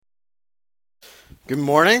Good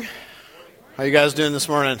morning. How you guys doing this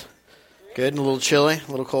morning? Good, a little chilly,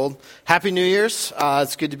 a little cold. Happy New Year's.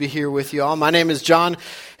 It's good to be here with you all. My name is John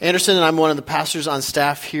Anderson, and I'm one of the pastors on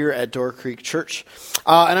staff here at Door Creek Church.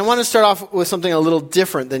 And I want to start off with something a little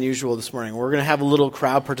different than usual this morning. We're going to have a little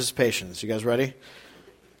crowd participation. So you guys ready?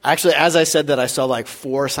 Actually, as I said that, I saw like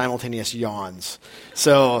 4 simultaneous yawns.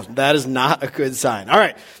 So that is not a good sign. All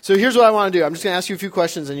right, so here's what I want to do. I'm just going to ask you a few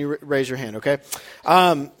questions and you raise your hand, okay?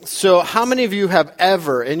 So how many of you have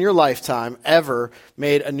ever, in your lifetime, ever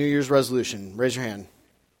made a New Year's resolution? Raise your hand.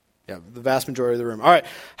 Yeah, the vast majority of the room. All right,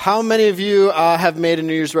 how many of you have made a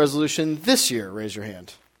New Year's resolution this year? Raise your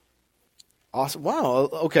hand. Awesome. Wow.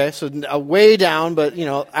 Okay. So way down, but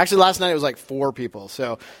actually last night it was like 4 people.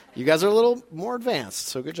 So you guys are a little more advanced.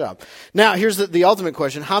 So good job. Now here's the ultimate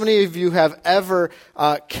question. How many of you have ever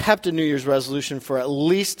kept a New Year's resolution for at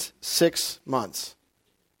least 6 months?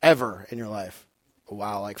 Ever in your life?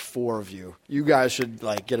 Wow, like 4 of you. You guys should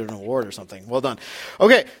get an award or something. Well done.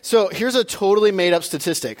 Okay. So here's a totally made up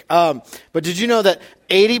statistic. But did you know that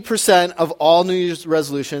 80% of all New Year's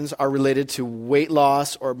resolutions are related to weight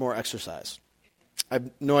loss or more exercise? I have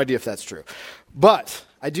no idea if that's true. But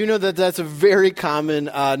I do know that that's a very common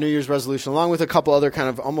New Year's resolution, along with a couple other kind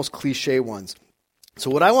of almost cliche ones. So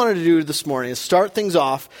what I wanted to do this morning is start things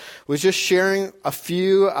off with just sharing a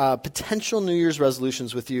few potential New Year's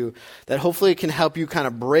resolutions with you that hopefully can help you kind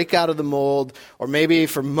of break out of the mold, or maybe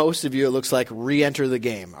for most of you it looks like re-enter the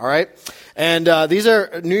game, all right? And these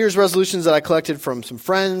are New Year's resolutions that I collected from some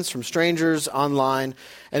friends, from strangers, online.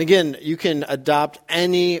 And again, you can adopt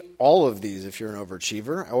all of these if you're an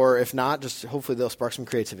overachiever, or if not, just hopefully they'll spark some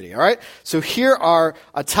creativity, all right? So here are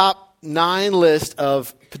a top 9 list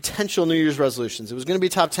of potential New Year's resolutions. It was going to be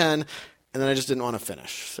top 10, and then I just didn't want to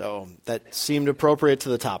finish. So that seemed appropriate to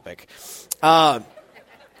the topic. All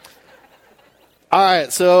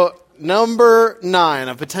right, so number 9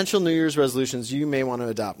 of potential New Year's resolutions you may want to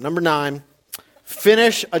adopt. Number 9,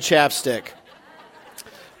 finish a chapstick.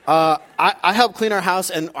 I help clean our house,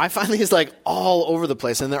 and I find these all over the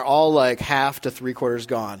place, and they're all half to 3/4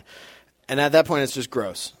 gone. And at that point, it's just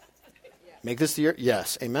gross. Make this the year?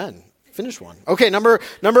 Yes, amen. Finish one. Okay, number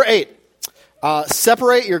 8.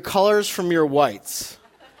 Separate your colors from your whites.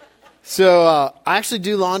 So I actually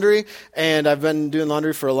do laundry, and I've been doing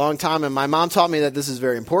laundry for a long time, and my mom taught me that this is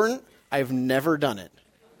very important. I've never done it.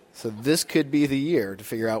 So this could be the year to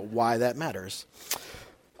figure out why that matters.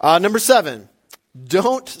 Number 7,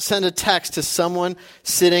 don't send a text to someone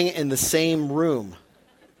sitting in the same room.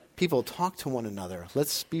 People, talk to one another.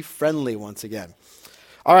 Let's be friendly once again.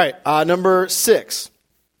 All right, number 6.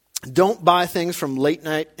 Don't buy things from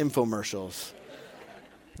late-night infomercials.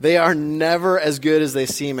 They are never as good as they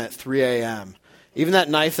seem at 3 a.m. Even that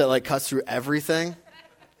knife that cuts through everything,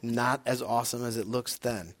 not as awesome as it looks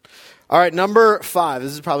then. All right, number 5.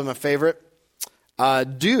 This is probably my favorite.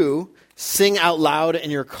 Do sing out loud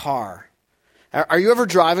in your car. Are you ever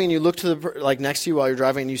driving and you look to the next to you while you're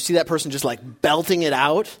driving and you see that person just belting it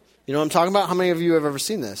out? You know what I'm talking about? How many of you have ever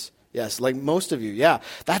seen this? Yes, most of you. Yeah,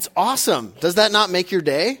 that's awesome. Does that not make your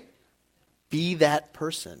day? Be that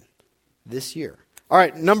person this year. All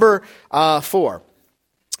right, number 4.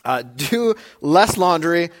 Do less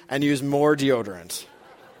laundry and use more deodorant.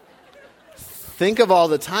 Think of all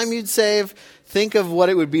the time you'd save. Think of what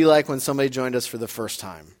it would be like when somebody joined us for the first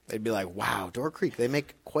time. They'd be like, wow, Door Creek, they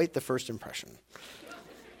make quite the first impression.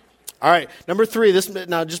 All right, number 3.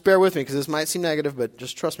 Now just bear with me because this might seem negative, but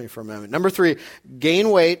just trust me for a moment. Number 3, gain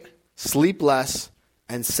weight, sleep less,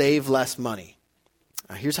 and save less money.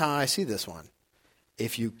 Now, here's how I see this one.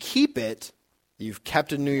 If you keep it, you've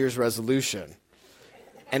kept a New Year's resolution.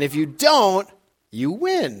 And if you don't, you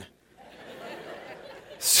win.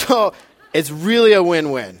 So it's really a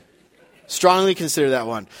win-win. Strongly consider that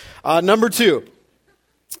one. Number 2.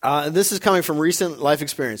 This is coming from recent life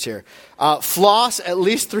experience here. Floss at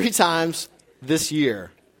least 3 times this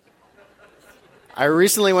year. I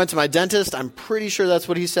recently went to my dentist. I'm pretty sure that's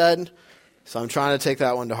what he said. So I'm trying to take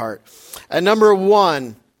that one to heart. And number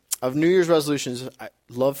 1 of New Year's resolutions I'd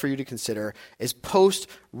love for you to consider is post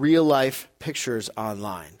real-life pictures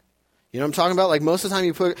online. You know what I'm talking about? Most of the time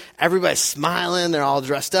you put everybody's smiling, they're all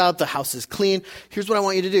dressed up, the house is clean. Here's what I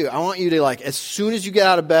want you to do. I want you to, as soon as you get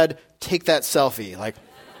out of bed, take that selfie.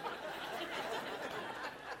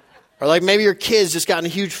 Or maybe your kids just got in a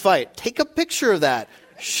huge fight. Take a picture of that.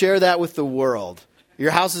 Share that with the world. Your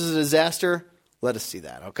house is a disaster? Let us see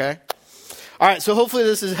that, okay? All right, so hopefully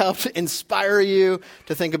this has helped inspire you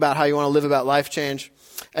to think about how you want to live about life change.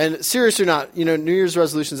 And serious or not, New Year's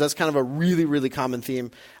resolutions, that's kind of a really, really common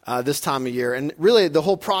theme this time of year. And really, the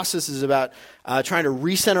whole process is about trying to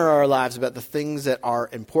recenter our lives about the things that are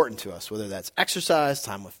important to us, whether that's exercise,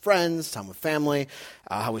 time with friends, time with family,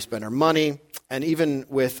 how we spend our money, and even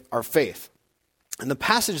with our faith. And the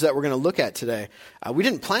passage that we're going to look at today, we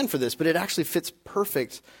didn't plan for this, but it actually fits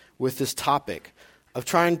perfect with this topic of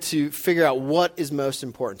trying to figure out what is most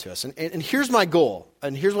important to us. And here's my goal,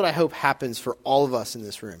 and here's what I hope happens for all of us in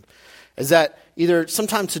this room, is that either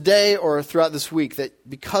sometime today or throughout this week, that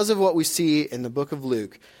because of what we see in the book of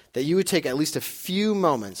Luke, that you would take at least a few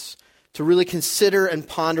moments to really consider and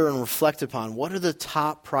ponder and reflect upon what are the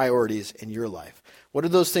top priorities in your life. What are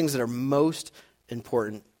those things that are most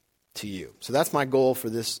important to you? So that's my goal for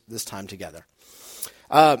this time together.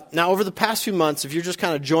 Now, over the past few months, if you're just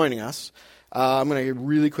kind of joining us, I'm going to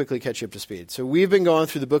really quickly catch you up to speed. So we've been going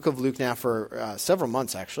through the book of Luke now for several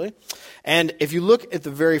months, actually. And if you look at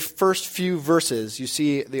the very first few verses, you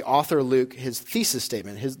see the author Luke, his thesis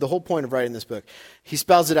statement, the whole point of writing this book. He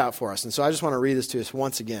spells it out for us. And so I just want to read this to us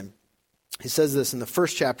once again. He says this in the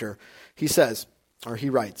first chapter. He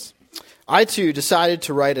writes, "I too decided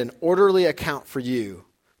to write an orderly account for you,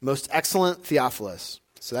 most excellent Theophilus."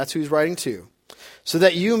 So that's who he's writing to. "So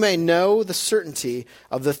that you may know the certainty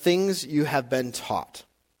of the things you have been taught."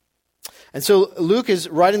 And so Luke is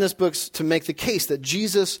writing this book to make the case that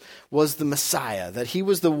Jesus was the Messiah, that he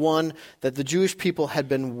was the one that the Jewish people had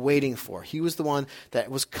been waiting for. He was the one that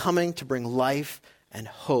was coming to bring life and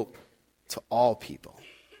hope to all people.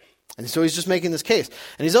 And so he's just making this case.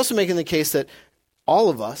 And he's also making the case that all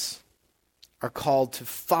of us are called to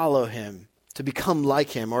follow him, to become like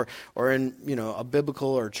him, or in a biblical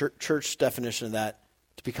or church definition of that,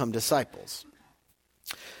 to become disciples.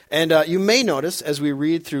 And you may notice as we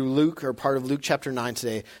read through Luke, or part of Luke chapter 9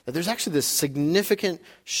 today, that there's actually this significant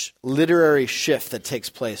literary shift that takes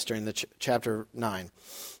place during the chapter 9.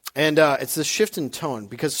 And it's this shift in tone,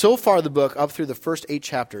 because so far the book, up through the first 8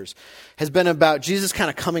 chapters, has been about Jesus kind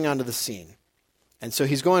of coming onto the scene. And so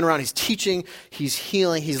he's going around, he's teaching, he's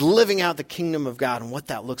healing, he's living out the kingdom of God and what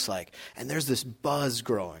that looks like. And there's this buzz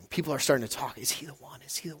growing. People are starting to talk. Is he the one?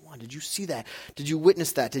 Is he the one? Did you see that? Did you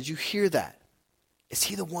witness that? Did you hear that? Is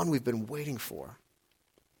he the one we've been waiting for?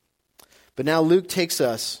 But now Luke takes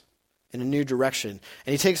us in a new direction.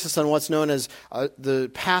 And he takes us on what's known as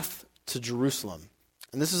the path to Jerusalem.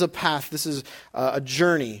 And this is a path, this is a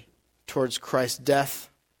journey towards Christ's death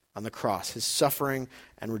on the cross, his suffering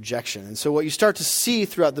and rejection. And so what you start to see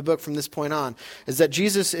throughout the book from this point on is that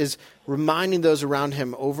Jesus is reminding those around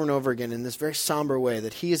him over and over again in this very somber way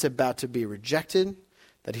that he is about to be rejected,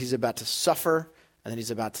 that he's about to suffer, and that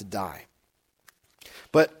he's about to die.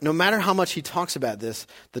 But no matter how much he talks about this,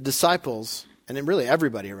 the disciples, and then really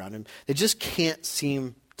everybody around him, they just can't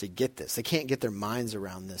seem to get this. They can't get their minds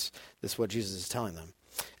around this what Jesus is telling them.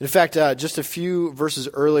 In fact, just a few verses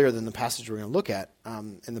earlier than the passage we're going to look at,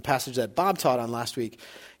 in the passage that Bob taught on last week,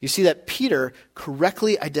 you see that Peter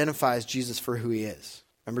correctly identifies Jesus for who he is.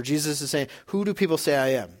 Remember, Jesus is saying, "Who do people say I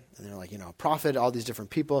am?" And they're like, a prophet, all these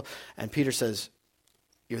different people. And Peter says,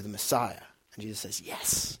 "You're the Messiah." And Jesus says,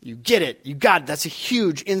 "Yes, you get it. You got it. That's a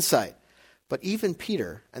huge insight." But even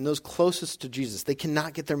Peter and those closest to Jesus, they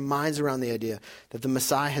cannot get their minds around the idea that the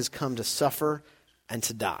Messiah has come to suffer and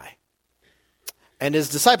to die. And as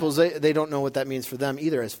disciples, they don't know what that means for them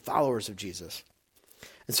either as followers of Jesus.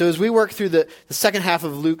 And so as we work through the second half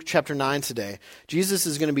of Luke chapter 9 today, Jesus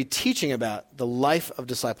is going to be teaching about the life of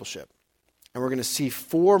discipleship. And we're going to see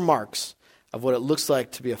 4 marks of what it looks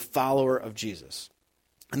like to be a follower of Jesus.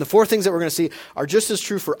 And the 4 things that we're going to see are just as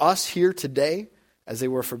true for us here today as they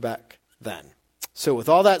were for back then. So with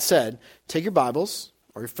all that said, take your Bibles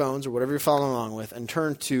or your phones or whatever you're following along with and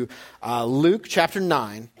turn to Luke chapter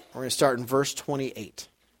 9. We're going to start in verse 28.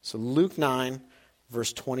 So Luke 9,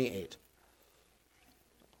 verse 28.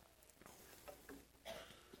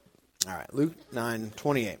 All right, Luke 9,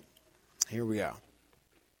 28. Here we go.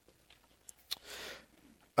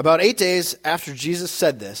 About 8 days after Jesus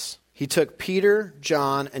said this, he took Peter,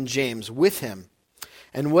 John, and James with him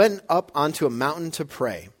and went up onto a mountain to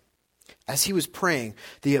pray. As he was praying,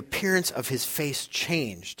 the appearance of his face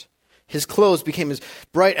changed. His clothes became as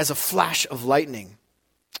bright as a flash of lightning.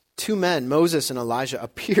 2 men, Moses and Elijah,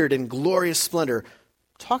 appeared in glorious splendor,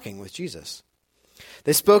 talking with Jesus.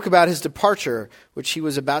 They spoke about his departure, which he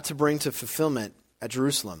was about to bring to fulfillment at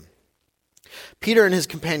Jerusalem. Peter and his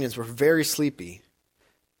companions were very sleepy,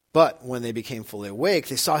 but when they became fully awake,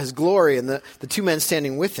 they saw his glory and the 2 men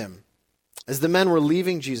standing with him. As the men were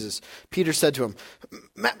leaving Jesus, Peter said to him,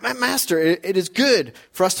 "Master, it is good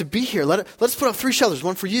for us to be here. Let's put up 3 shelters,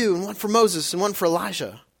 one for you and one for Moses and one for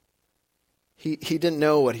Elijah." He didn't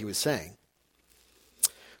know what he was saying.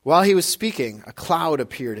 While he was speaking, a cloud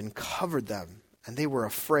appeared and covered them, and they were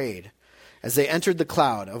afraid. As they entered the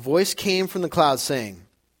cloud, a voice came from the cloud saying,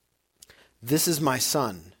 "This is my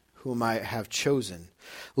son, whom I have chosen.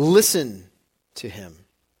 Listen to him."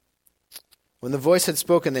 When the voice had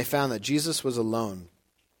spoken, they found that Jesus was alone.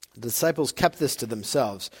 The disciples kept this to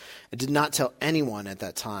themselves and did not tell anyone at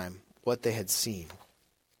that time what they had seen.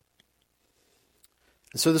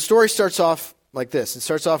 And so the story starts off like this. It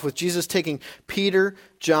starts off with Jesus taking Peter,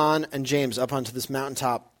 John, and James up onto this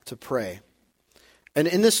mountaintop to pray. And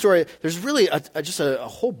in this story, there's really just a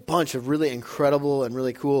whole bunch of really incredible and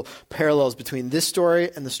really cool parallels between this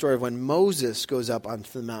story and the story of when Moses goes up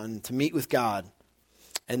onto the mountain to meet with God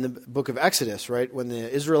in the book of Exodus, right? When the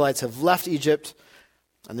Israelites have left Egypt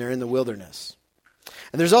and they're in the wilderness.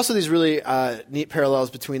 And there's also these really neat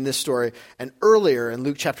parallels between this story and earlier in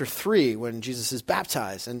Luke chapter 3 when Jesus is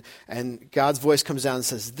baptized and God's voice comes down and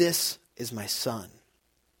says, "This is my son."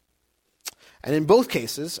 And in both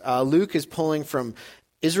cases, Luke is pulling from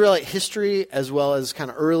Israelite history as well as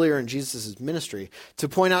kind of earlier in Jesus' ministry to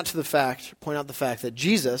point out the fact that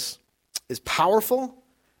Jesus is powerful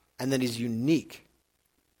and that he's unique.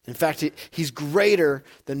 In fact, he's greater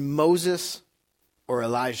than Moses or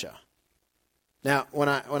Elijah. Now, when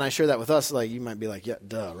I share that with us, like, you might be like, yeah,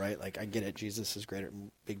 duh, right? Like, I get it. Jesus is greater.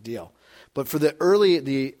 Big deal. But for the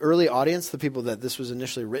early audience, the people that this was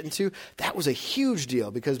initially written to, that was a huge deal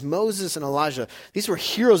because Moses and Elijah, these were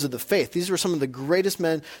heroes of the faith. These were some of the greatest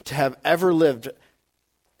men to have ever lived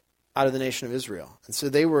out of the nation of Israel. And so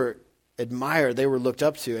they were admired, they were looked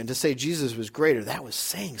up to. And to say Jesus was greater, that was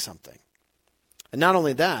saying something. And not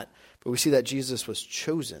only that, but we see that Jesus was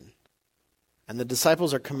chosen. And the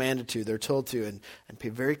disciples are commanded to, they're told to, and pay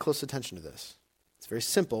very close attention to this. It's very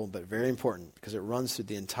simple, but very important because it runs through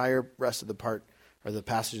the entire rest of the part or the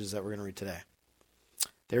passages that we're going to read today.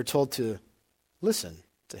 They're told to listen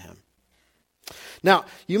to him. Now,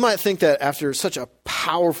 you might think that after such a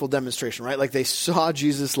powerful demonstration, right? Like they saw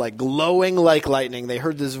Jesus like glowing like lightning. They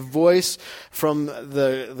heard this voice from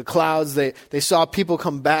the clouds. They saw people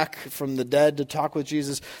come back from the dead to talk with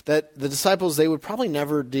Jesus. That the disciples, they would probably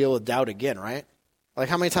never deal with doubt again, right? Like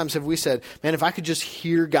how many times have we said, man, if I could just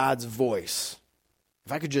hear God's voice,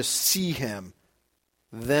 if I could just see him,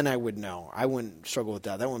 then I would know. I wouldn't struggle with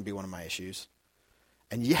doubt. That wouldn't be one of my issues.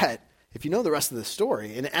 And yet, if you know the rest of the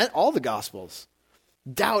story, in all the Gospels,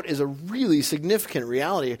 doubt is a really significant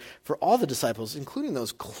reality for all the disciples, including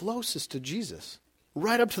those closest to Jesus,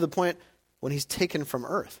 right up to the point when he's taken from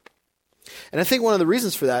earth. And I think one of the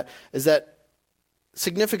reasons for that is that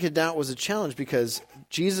significant doubt was a challenge because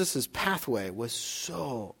Jesus' pathway was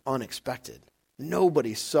so unexpected.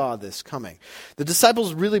 Nobody saw this coming. The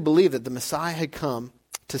disciples really believed that the Messiah had come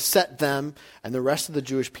to set them and the rest of the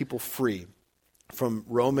Jewish people free from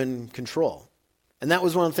Roman control. And that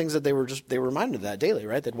was one of the things that they were reminded of that daily,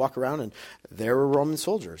 right? They'd walk around and there were Roman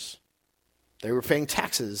soldiers. They were paying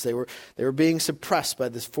taxes. They were being suppressed by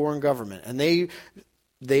this foreign government. And they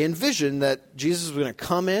envisioned that Jesus was going to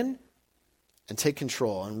come in and take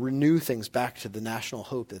control and renew things back to the national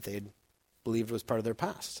hope that they had believed was part of their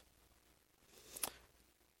past.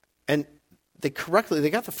 And they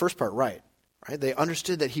got the first part right? They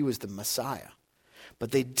understood that he was the Messiah.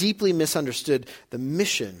 But they deeply misunderstood the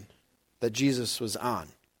mission that Jesus was on.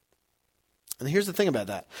 And here's the thing about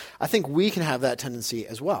that. I think we can have that tendency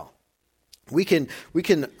as well. We can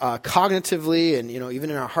cognitively and even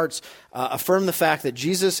in our hearts affirm the fact that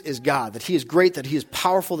Jesus is God, that he is great, that he is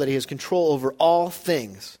powerful, that he has control over all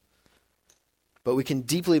things. But we can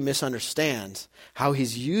deeply misunderstand how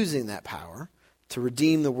he's using that power to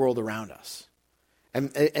redeem the world around us.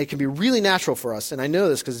 And it can be really natural for us, and I know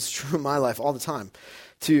this because it's true in my life all the time,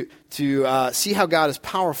 to see how God is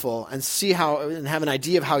powerful and and have an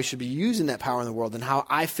idea of how he should be using that power in the world and how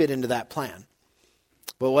I fit into that plan.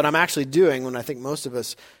 But what I'm actually doing, when I think most of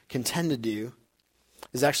us can tend to do,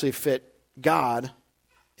 is actually fit God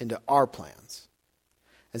into our plans.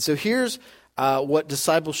 And so here's what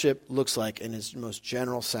discipleship looks like in its most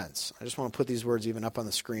general sense. I just want to put these words even up on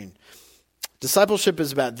the screen. Discipleship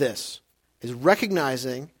is about this. Is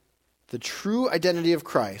recognizing the true identity of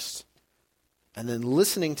Christ and then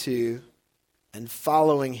listening to and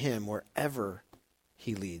following him wherever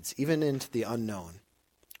he leads, even into the unknown,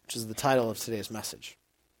 which is the title of today's message.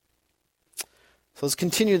 So let's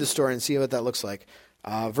continue the story and see what that looks like.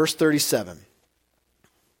 Verse 37.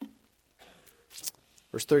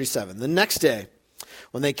 Verse 37. The next day,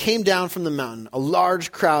 when they came down from the mountain, a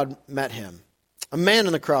large crowd met him. A man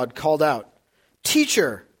in the crowd called out,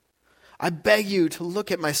 "Teacher, I beg you to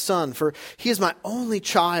look at my son, for he is my only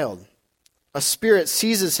child. A spirit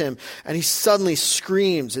seizes him, and he suddenly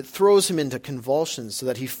screams. It throws him into convulsions so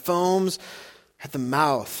that he foams at the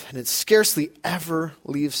mouth, and it scarcely ever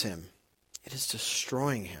leaves him. It is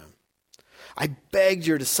destroying him. I begged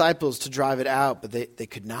your disciples to drive it out, but they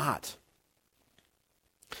could not.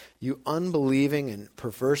 You unbelieving and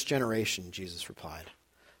perverse generation, Jesus replied.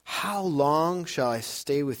 How long shall I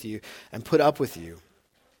stay with you and put up with you?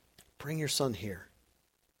 Bring your son here.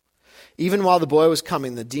 Even while the boy was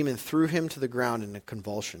coming, the demon threw him to the ground in a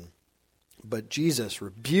convulsion. But Jesus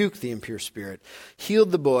rebuked the impure spirit,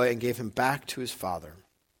 healed the boy, and gave him back to his father.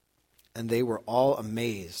 And they were all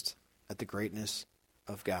amazed at the greatness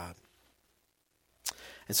of God.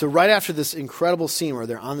 And so right after this incredible scene where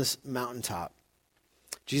they're on this mountaintop,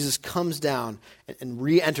 Jesus comes down and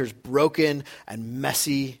re-enters broken and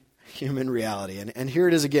messy human reality. And here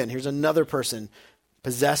it is again. Here's another person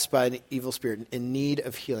possessed by an evil spirit in need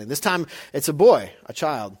of healing. This time it's a boy, a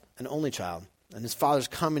child, an only child. And his father's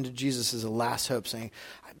coming to Jesus as a last hope, saying,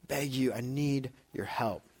 I beg you, I need your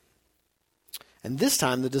help. And this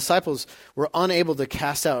time the disciples were unable to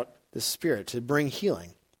cast out this spirit, to bring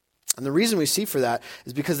healing. And the reason we see for that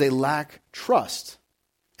is because they lack trust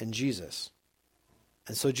in Jesus.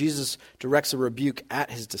 And so Jesus directs a rebuke at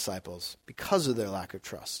his disciples because of their lack of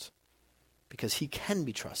trust. Because he can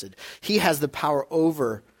be trusted. He has the power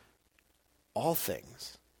over all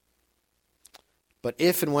things. But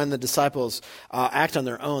if and when the disciples act on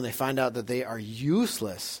their own, they find out that they are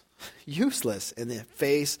useless in the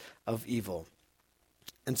face of evil.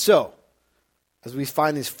 And so, as we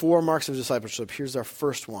find these 4 marks of discipleship, here's our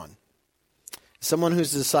first one. Someone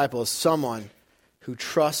who's a disciple is someone who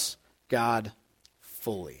trusts God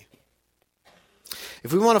fully.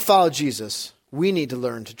 If we want to follow Jesus, we need to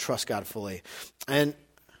learn to trust God fully. And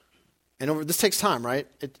this takes time, right?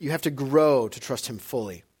 You have to grow to trust him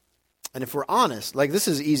fully. And if we're honest, like this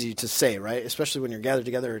is easy to say, right? Especially when you're gathered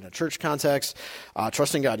together in a church context,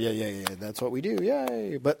 trusting God, yeah, that's what we do,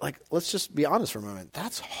 yay. But like, let's just be honest for a moment.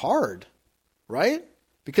 That's hard, right?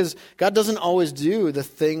 Because God doesn't always do the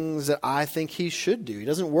things that I think he should do. He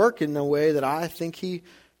doesn't work in the way that I think he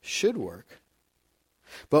should work.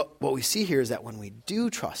 But what we see here is that when we do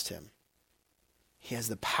trust him, he has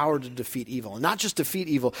the power to defeat evil. And not just defeat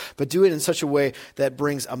evil, but do it in such a way that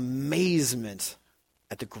brings amazement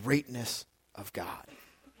at the greatness of God.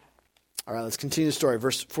 All right, let's continue the story.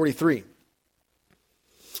 Verse 43.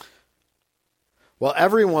 While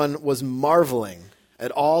everyone was marveling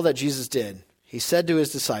at all that Jesus did, he said to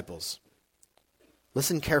his disciples,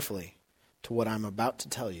 listen carefully to what I'm about to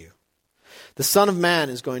tell you. The Son of Man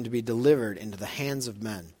is going to be delivered into the hands of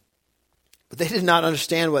men. But they did not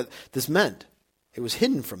understand what this meant. It was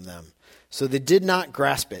hidden from them, so they did not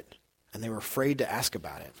grasp it, and they were afraid to ask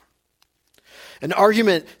about it. An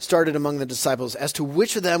argument started among the disciples as to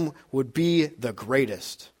which of them would be the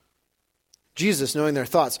greatest. Jesus, knowing their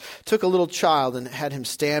thoughts, took a little child and had him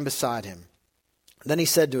stand beside him. Then he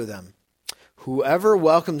said to them, whoever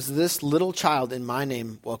welcomes this little child in my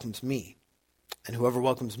name welcomes me. And whoever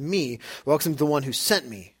welcomes me welcomes the one who sent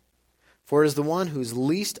me. For it is the one who is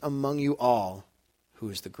least among you all who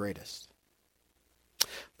is the greatest.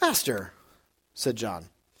 Master, said John,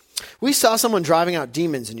 we saw someone driving out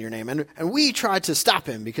demons in your name, and we tried to stop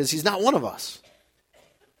him because he's not one of us.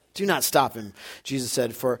 Do not stop him, Jesus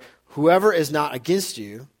said, for whoever is not against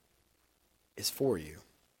you is for you.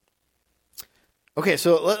 Okay,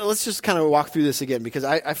 so let's just kind of walk through this again because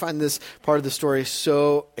I find this part of the story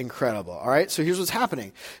so incredible. All right, so here's what's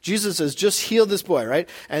happening. Jesus has just healed this boy, right?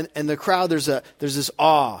 And the crowd, there's this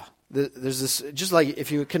awe. There's this, just like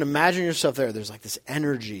if you can imagine yourself there's like this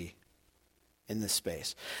energy in this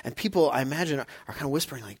space. And people, I imagine, are kind of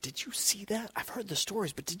whispering like, did you see that? I've heard the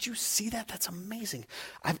stories, but did you see that? That's amazing.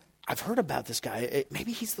 I've heard about this guy.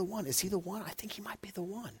 Maybe he's the one. Is he the one? I think he might be the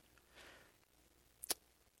one.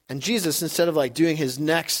 And Jesus, instead of like doing his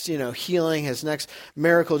next, healing, his next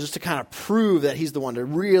miracle, just to kind of prove that he's the one to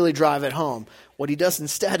really drive it home, what he does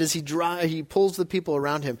instead is he pulls the people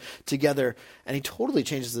around him together and he totally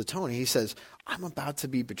changes the tone. He says, I'm about to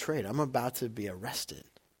be betrayed. I'm about to be arrested.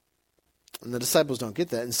 And the disciples don't get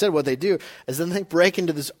that. Instead, what they do is then they break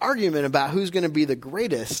into this argument about who's going to be the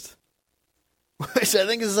greatest, which I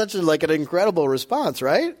think is such an incredible response,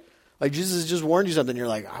 right? Like Jesus has just warned you something. You're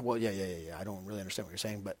like, well, yeah. I don't really understand what you're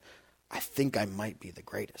saying, but I think I might be the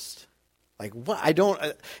greatest. Like what?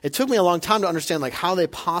 It took me a long time to understand how they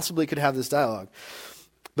possibly could have this dialogue.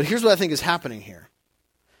 But here's what I think is happening here,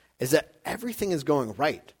 is that everything is going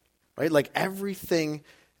right? Like everything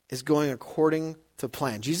is going according to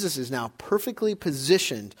plan. Jesus is now perfectly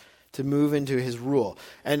positioned to move into his rule.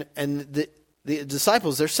 And the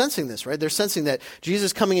disciples, they're sensing this, right? They're sensing that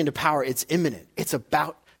Jesus coming into power, it's imminent. It's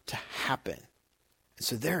about to happen. And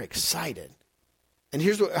so they're excited. And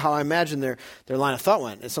here's how I imagine their line of thought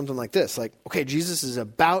went. It's something like this. Like, okay, Jesus is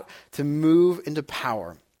about to move into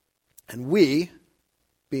power. And we,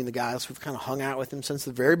 being the guys who've kind of hung out with him since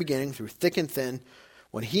the very beginning, through thick and thin,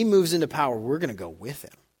 when he moves into power, we're going to go with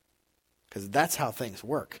him. Because that's how things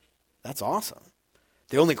work. That's awesome.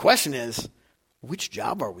 The only question is, which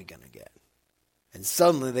job are we going to get? And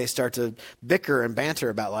suddenly they start to bicker and banter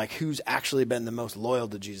about like who's actually been the most loyal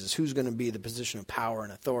to Jesus, who's going to be the position of power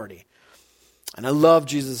and authority. And I love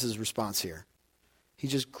Jesus' response here. He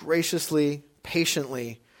just graciously,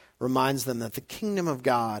 patiently reminds them that the kingdom of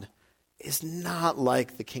God is not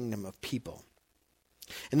like the kingdom of people.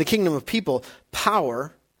 In the kingdom of people,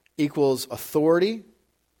 power equals authority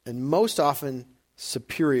and most often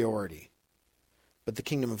superiority. But the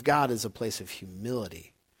kingdom of God is a place of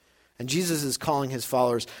humility. And Jesus is calling his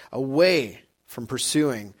followers away from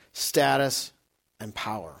pursuing status and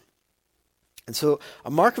power. And so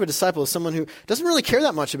a mark of a disciple is someone who doesn't really care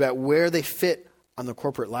that much about where they fit on the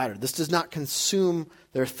corporate ladder. This does not consume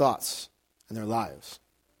their thoughts and their lives.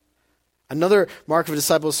 Another mark of a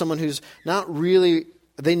disciple is someone who's not really,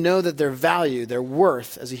 they know that their value, their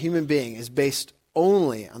worth as a human being is based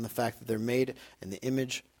only on the fact that they're made in the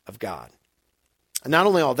image of God. And not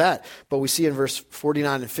only all that, but we see in verse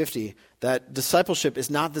 49 and 50 that discipleship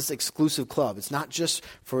is not this exclusive club. It's not just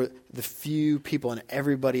for the few people and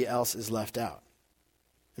everybody else is left out.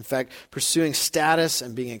 In fact, pursuing status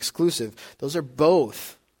and being exclusive, those are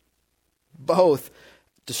both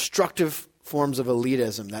destructive forms of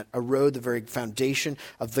elitism that erode the very foundation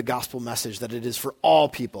of the gospel message that it is for all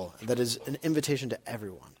people, that is an invitation to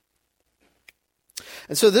everyone.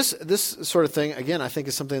 And so this sort of thing, again, I think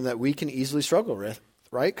is something that we can easily struggle with,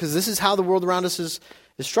 right? Because this is how the world around us is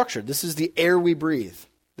structured. This is the air we breathe.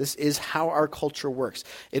 This is how our culture works.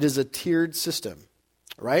 It is a tiered system,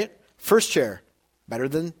 right? First chair, better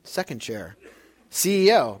than second chair.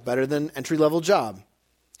 CEO, better than entry-level job.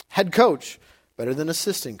 Head coach, better than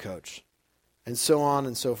assistant coach. And so on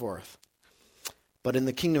and so forth. But in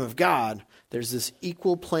the kingdom of God, there's this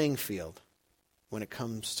equal playing field when it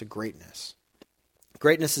comes to greatness.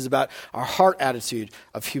 Greatness is about our heart attitude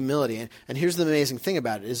of humility. And here's the amazing thing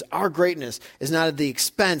about it, is our greatness is not at the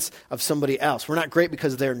expense of somebody else. We're not great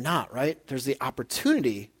because they're not, right? There's the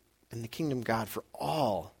opportunity in the kingdom of God for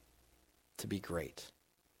all to be great.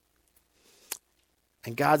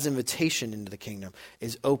 And God's invitation into the kingdom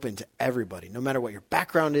is open to everybody, no matter what your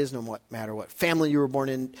background is, no matter what family you were born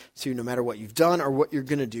into, no matter what you've done or what you're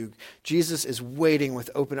going to do. Jesus is waiting with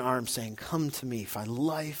open arms saying, come to me, find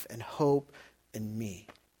life and hope in me.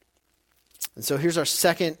 And so here's our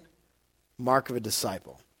second mark of a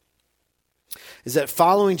disciple, is that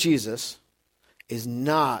following Jesus is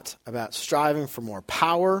not about striving for more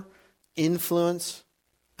power, influence,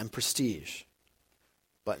 and prestige,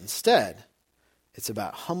 but instead, it's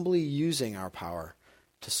about humbly using our power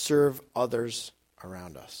to serve others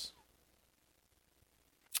around us.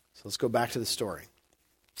 So let's go back to the story.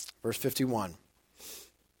 Verse 51.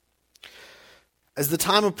 As the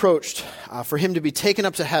time approached for him to be taken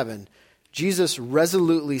up to heaven, Jesus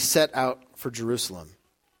resolutely set out for Jerusalem.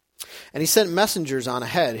 And he sent messengers on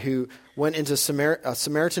ahead who went into a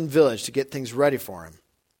Samaritan village to get things ready for him.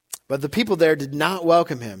 But the people there did not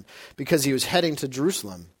welcome him because he was heading to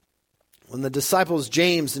Jerusalem. When the disciples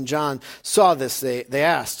James and John saw this, they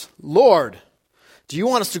asked, Lord, do you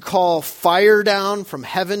want us to call fire down from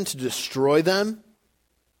heaven to destroy them?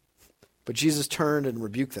 But Jesus turned and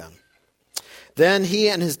rebuked them. Then he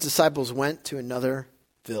and his disciples went to another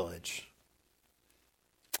village.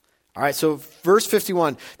 All right, so verse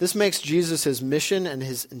 51, this makes Jesus' mission and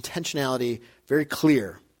his intentionality very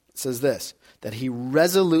clear. It says this, that he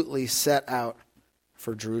resolutely set out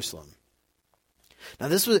for Jerusalem. Now,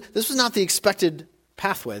 this was not the expected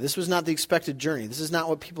pathway. This was not the expected journey. This is not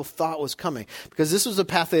what people thought was coming, because this was a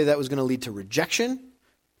pathway that was going to lead to rejection,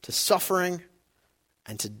 to suffering,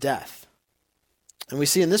 and to death. And we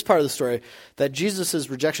see in this part of the story that Jesus'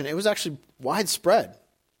 rejection, it was actually widespread.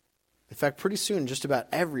 In fact, pretty soon, just about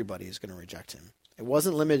everybody is going to reject him. It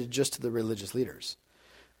wasn't limited just to the religious leaders.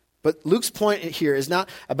 But Luke's point here is not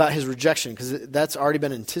about his rejection, because that's already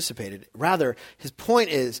been anticipated. Rather, his point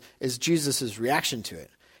is Jesus' reaction to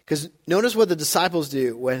it. Because notice what the disciples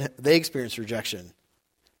do when they experience rejection.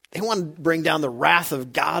 They want to bring down the wrath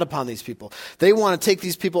of God upon these people. They want to take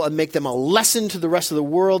these people and make them a lesson to the rest of the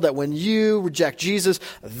world that when you reject Jesus,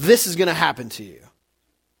 this is going to happen to you.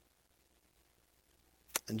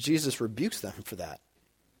 And Jesus rebukes them for that.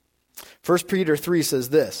 1 Peter 3 says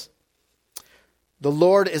this, The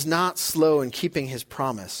Lord is not slow in keeping his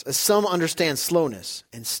promise, as some understand slowness.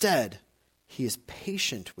 Instead, he is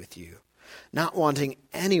patient with you, not wanting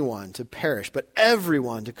anyone to perish, but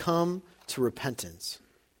everyone to come to repentance.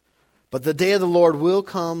 But the day of the Lord will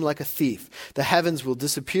come like a thief. The heavens will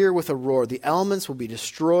disappear with a roar. The elements will be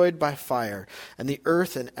destroyed by fire, and the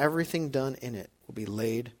earth and everything done in it will be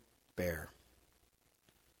laid bare.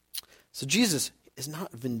 So Jesus is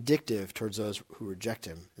not vindictive towards those who reject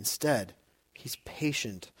him. Instead, he's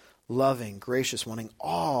patient, loving, gracious, wanting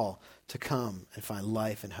all to come and find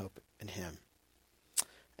life and hope in him.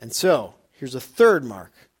 And so, here's a third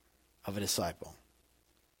mark of a disciple,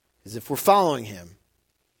 is if we're following him,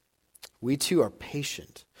 we too are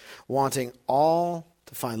patient, wanting all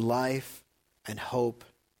to find life and hope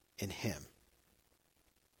in him.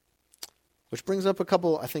 Which brings up a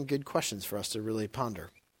couple, I think, good questions for us to really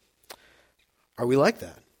ponder. Are we like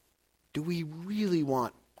that? Do we really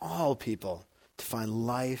want all people to find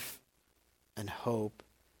life and hope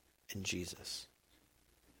in Jesus?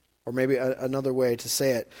 Or maybe another way to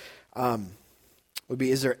say it would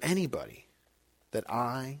be, is there anybody that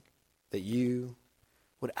you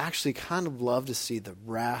would actually kind of love to see the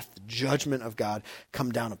wrath, the judgment of God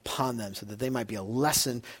come down upon them so that they might be a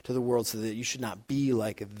lesson to the world, so that you should not be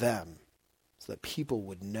like them, so that people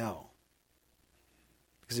would know?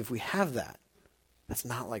 Because if we have that, that's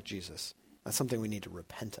not like Jesus. That's something we need to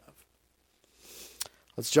repent of.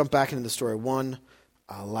 Let's jump back into the story one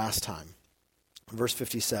last time. Verse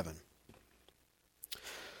 57.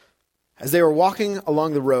 As they were walking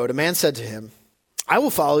along the road, a man said to him, "I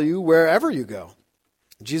will follow you wherever you go."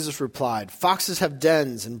 Jesus replied, "Foxes have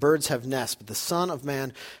dens and birds have nests, but the Son of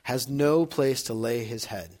Man has no place to lay his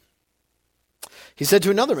head." He said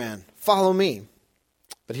to another man, "Follow me."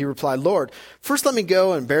 But he replied, "Lord, first let me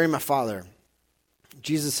go and bury my father."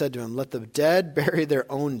 Jesus said to him, "Let the dead bury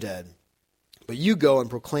their own dead, but you go and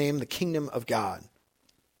proclaim the kingdom of God."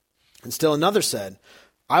 And still another said,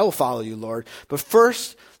 "I will follow you, Lord, but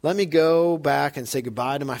first let me go back and say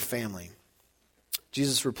goodbye to my family."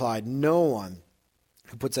 Jesus replied, "No one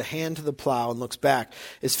who puts a hand to the plow and looks back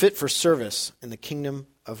is fit for service in the kingdom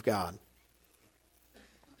of God."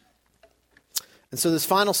 And so this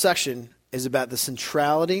final section is about the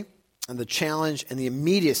centrality and the challenge and the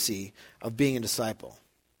immediacy of being a disciple.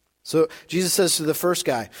 So Jesus says to the first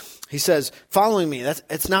guy, he says, "Following me,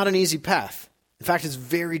 it's not an easy path. In fact, it's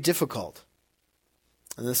very difficult."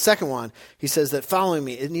 And the second one, he says that following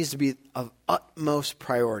me, it needs to be of utmost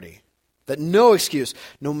priority. That no excuse,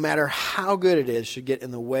 no matter how good it is, should get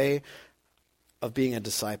in the way of being a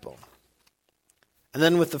disciple. And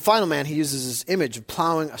then with the final man, he uses this image of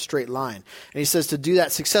plowing a straight line. And he says to do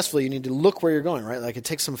that successfully, you need to look where you're going, right? Like it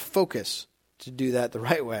takes some focus to do that the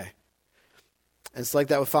right way. And it's like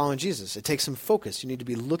that with following Jesus. It takes some focus. You need to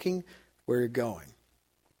be looking where you're going.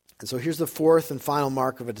 And so here's the fourth and final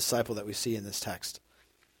mark of a disciple that we see in this text.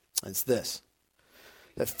 And it's this: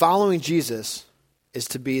 that following Jesus is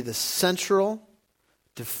to be the central,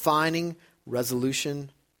 defining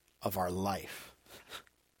resolution of our life.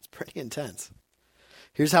 It's pretty intense.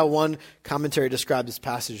 Here's how one commentary described this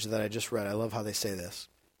passage that I just read. I love how they say this.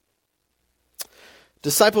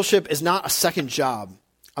 Discipleship is not a second job,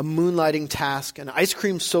 a moonlighting task, an ice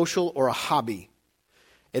cream social, or a hobby.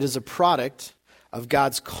 It is a product of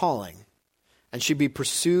God's calling and should be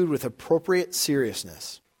pursued with appropriate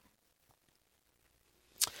seriousness.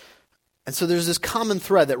 And so there's this common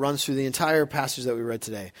thread that runs through the entire passage that we read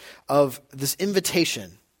today of this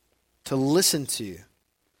invitation to listen to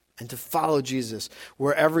and to follow Jesus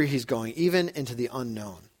wherever he's going, even into the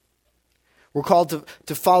unknown. We're called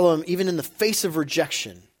to follow him even in the face of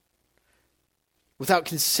rejection, without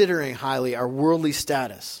considering highly our worldly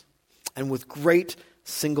status, and with great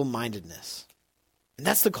single-mindedness. And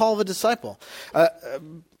that's the call of a disciple.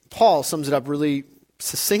 Paul sums it up really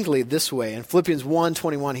succinctly this way. In Philippians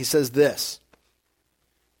 1:21, he says this: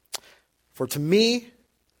 "For to me,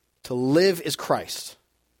 to live is Christ,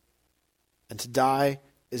 and to die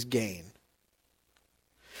is gain."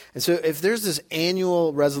 And so if there's this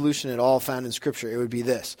annual resolution at all found in Scripture, it would be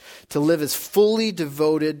this: to live as fully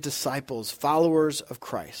devoted disciples, followers of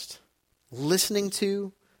Christ, listening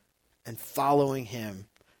to and following him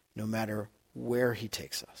no matter where he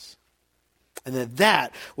takes us. And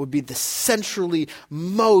that would be the centrally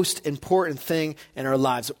most important thing in our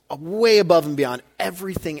lives, way above and beyond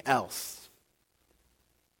everything else.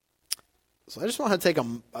 So I just want to take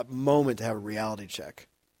a moment to have a reality check.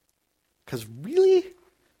 Because really,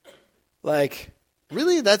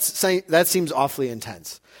 that seems awfully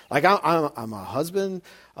intense. Like I'm a husband,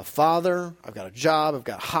 a father, I've got a job, I've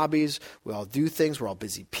got hobbies, we all do things, we're all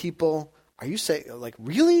busy people. Are you saying,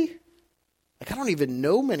 really? Like, I don't even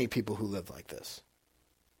know many people who live like this.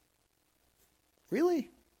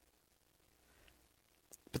 Really?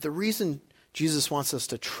 But the reason Jesus wants us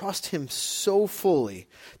to trust him so fully,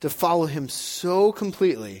 to follow him so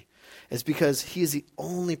completely, is because he is the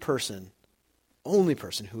only person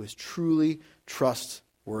who is truly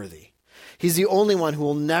trustworthy. He's the only one who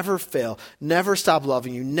will never fail, never stop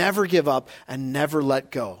loving you, never give up, and never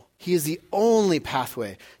let go. He is the only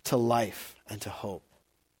pathway to life and to hope.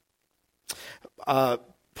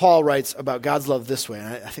 Paul writes about God's love this way, and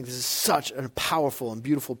I think this is such a powerful and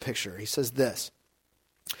beautiful picture. He says this,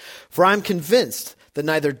 "For I am convinced that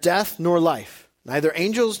neither death nor life, neither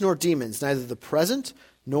angels nor demons, neither the present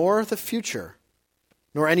nor the future,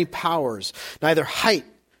 nor any powers, neither height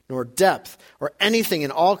nor depth, or anything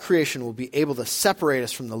in all creation will be able to separate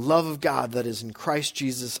us from the love of God that is in Christ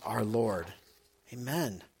Jesus our Lord."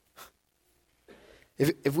 Amen.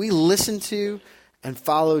 If we listen to and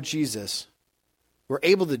follow Jesus, we're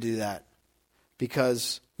able to do that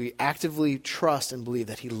because we actively trust and believe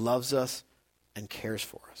that he loves us and cares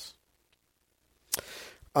for us.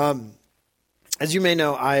 As you may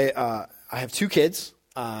know, I have two kids,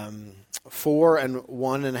 4 and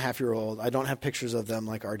 1.5-year-old. I don't have pictures of them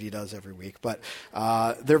like RD does every week, but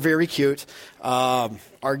they're very cute.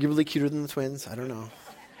 Arguably cuter than the twins. I don't know.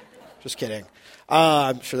 Just kidding.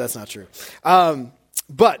 I'm sure that's not true.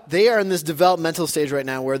 But they are in this developmental stage right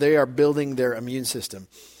now where they are building their immune system,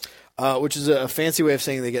 which is a fancy way of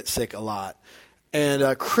saying they get sick a lot.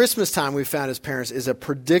 And Christmas time, we found as parents, is a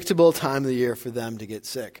predictable time of the year for them to get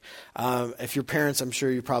sick. If you're parents, I'm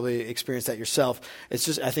sure you probably experienced that yourself. It's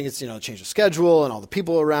just, I think it's, change of schedule and all the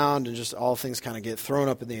people around and just all things kind of get thrown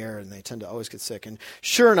up in the air and they tend to always get sick. And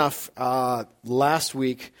sure enough, last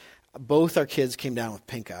week, both our kids came down with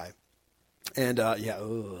pink eye. And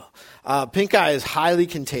pink eye is highly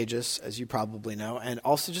contagious, as you probably know, and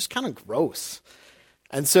also just kind of gross.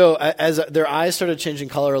 And so as their eyes started changing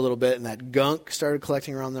color a little bit and that gunk started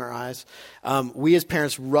collecting around their eyes, we as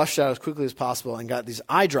parents rushed out as quickly as possible and got these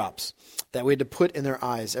eye drops that we had to put in their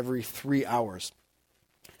eyes every 3 hours.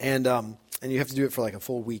 And you have to do it for like a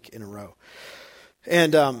full week in a row.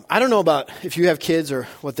 And I don't know about if you have kids or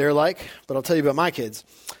what they're like, but I'll tell you about my kids.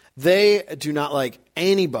 They do not like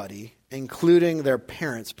anybody, including their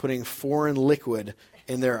parents, putting foreign liquid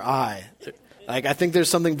in their eye. Like, I think there's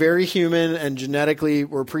something very human and genetically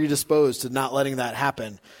we're predisposed to not letting that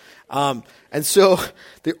happen. And so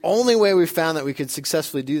the only way we found that we could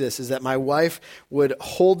successfully do this is that my wife would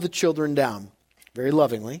hold the children down very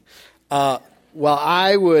lovingly, while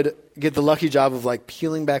I would get the lucky job of like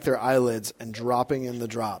peeling back their eyelids and dropping in the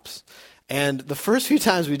drops. And the first few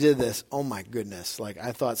times we did this, oh my goodness, like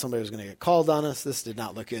I thought somebody was going to get called on us. This did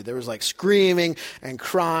not look good. There was like screaming and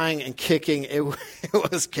crying and kicking. It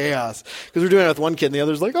was chaos. Because we're doing it with one kid and the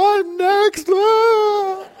other's like, I'm next.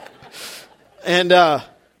 Ah! And,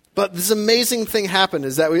 but this amazing thing happened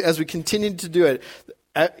is that as we continued to do it,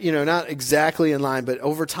 not exactly in line, but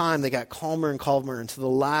over time they got calmer and calmer. Until the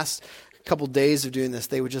last couple days of doing this,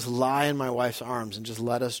 they would just lie in my wife's arms and just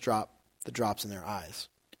let us drop the drops in their eyes.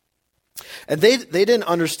 And they didn't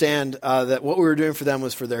understand that what we were doing for them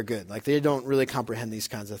was for their good. Like, they don't really comprehend these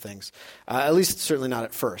kinds of things, at least certainly not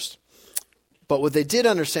at first. But what they did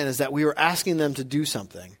understand is that we were asking them to do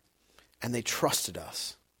something, and they trusted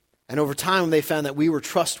us. And over time, they found that we were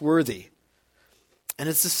trustworthy. And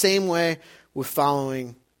it's the same way with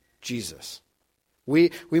following Jesus.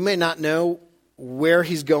 We may not know where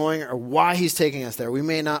he's going or why he's taking us there. We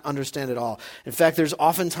may not understand it all. In fact, there's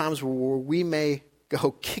often times where we may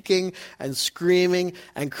go kicking and screaming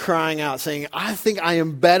and crying out, saying, I think I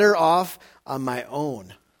am better off on my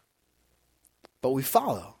own. But we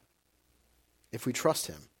follow if we trust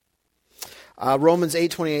him. Romans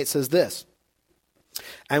 8:28 says this,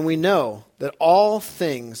 and we know that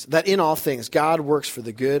in all things God works for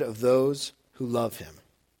the good of those who love him.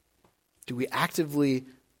 Do we actively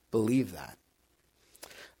believe that?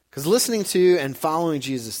 Because listening to and following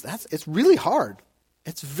Jesus, it's really hard.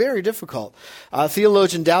 It's very difficult.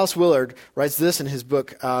 Theologian Dallas Willard writes this in his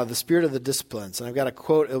book, The Spirit of the Disciplines. And I've got a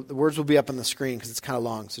quote. The words will be up on the screen because it's kind of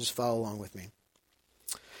long, so just follow along with me.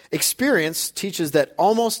 Experience teaches that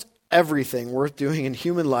almost everything worth doing in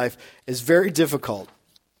human life is very difficult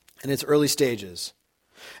in its early stages.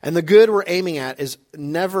 And the good we're aiming at is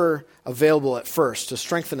never available at first to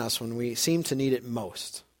strengthen us when we seem to need it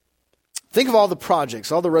most. Think of all the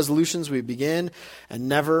projects, all the resolutions we begin and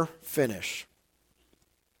never finish.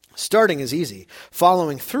 Starting is easy.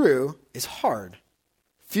 Following through is hard.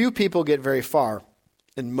 Few people get very far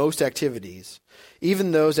in most activities,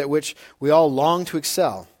 even those at which we all long to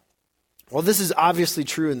excel. While this is obviously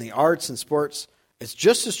true in the arts and sports, It's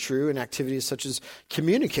just as true in activities such as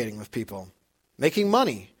communicating with people, making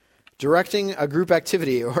money, directing a group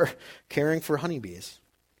activity, or caring for honeybees.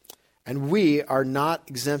 And we are not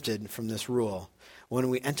exempted from this rule when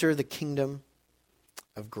we enter the kingdom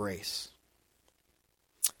of grace.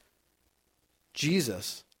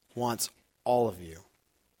 Jesus wants all of you.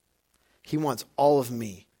 He wants all of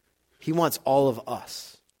me. He wants all of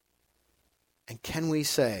us. And can we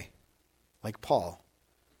say, like Paul,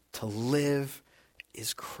 to live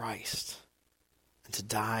is Christ, and to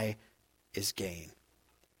die is gain?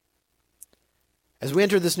 As we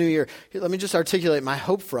enter this new year, let me just articulate my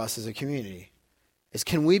hope for us as a community is,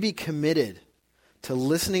 can we be committed to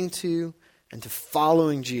listening to and to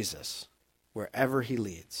following Jesus wherever he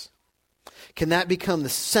leads? Can that become the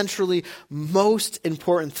centrally most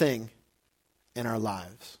important thing in our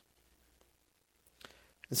lives?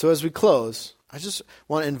 And so as we close, I just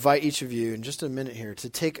want to invite each of you in just a minute here to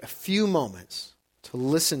take a few moments to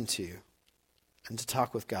listen to and to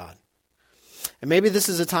talk with God. And maybe this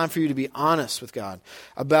is a time for you to be honest with God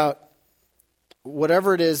about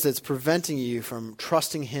whatever it is that's preventing you from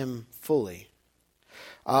trusting him fully.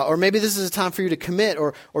 Or maybe this is a time for you to commit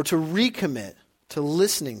or to recommit to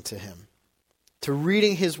listening to him, to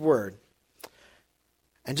reading his word,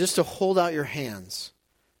 and just to hold out your hands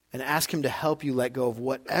and ask him to help you let go of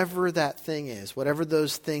whatever that thing is, whatever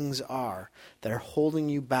those things are that are holding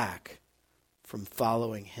you back from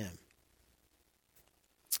following him.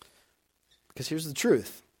 Because here's the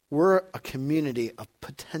truth. We're a community of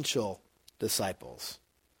potential disciples.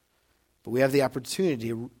 But we have the opportunity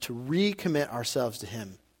to recommit ourselves to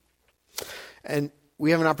him. And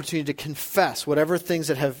we have an opportunity to confess whatever things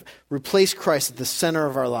that have replaced Christ at the center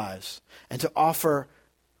of our lives, and to offer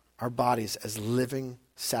our bodies as living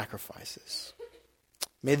sacrifices.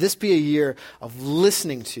 May this be a year of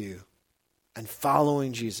listening to and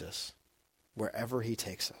following Jesus wherever he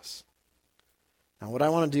takes us. Now, what I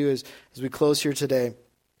want to do is, as we close here today,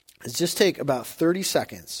 is just take about 30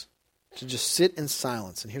 seconds to just sit in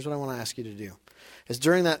silence. And here's what I want to ask you to do. Is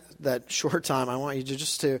during that short time, I want you to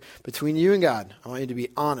just to, between you and God, I want you to be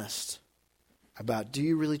honest about, do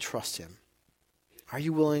you really trust him? Are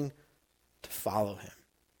you willing to follow him?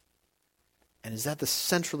 And is that the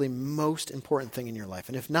centrally most important thing in your life?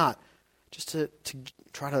 And if not, just to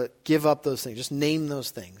try to give up those things. Just name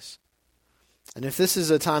those things. And if this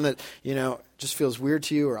is a time that, just feels weird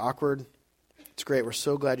to you or awkward, it's great. We're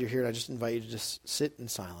so glad you're here. I just invite you to just sit in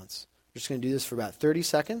silence. We're just going to do this for about 30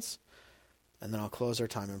 seconds, and then I'll close our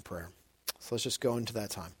time in prayer. So let's just go into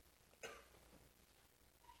that time.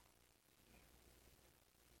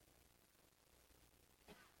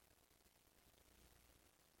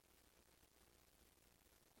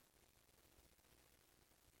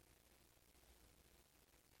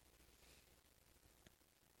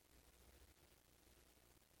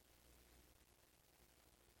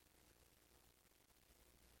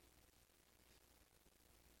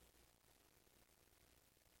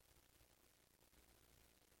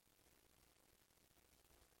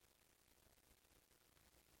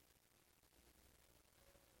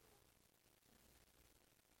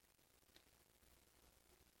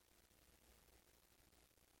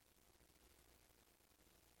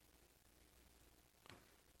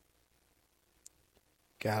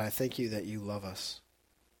 God, I thank you that you love us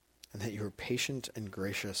and that you are patient and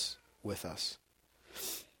gracious with us.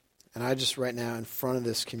 And I just right now in front of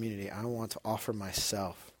this community, I want to offer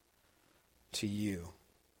myself to you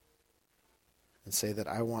and say that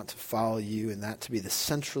I want to follow you and that to be the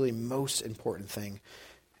centrally most important thing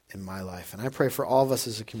in my life. And I pray for all of us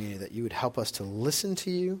as a community that you would help us to listen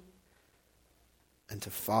to you and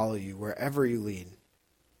to follow you wherever you lead.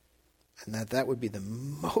 And that would be the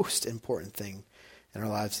most important thing in our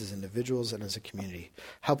lives as individuals and as a community.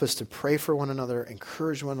 Help us to pray for one another,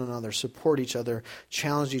 encourage one another, support each other,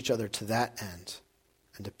 challenge each other to that end,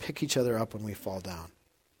 and to pick each other up when we fall down.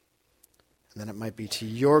 And then it might be to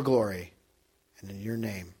your glory and in your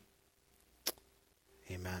name.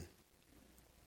 Amen.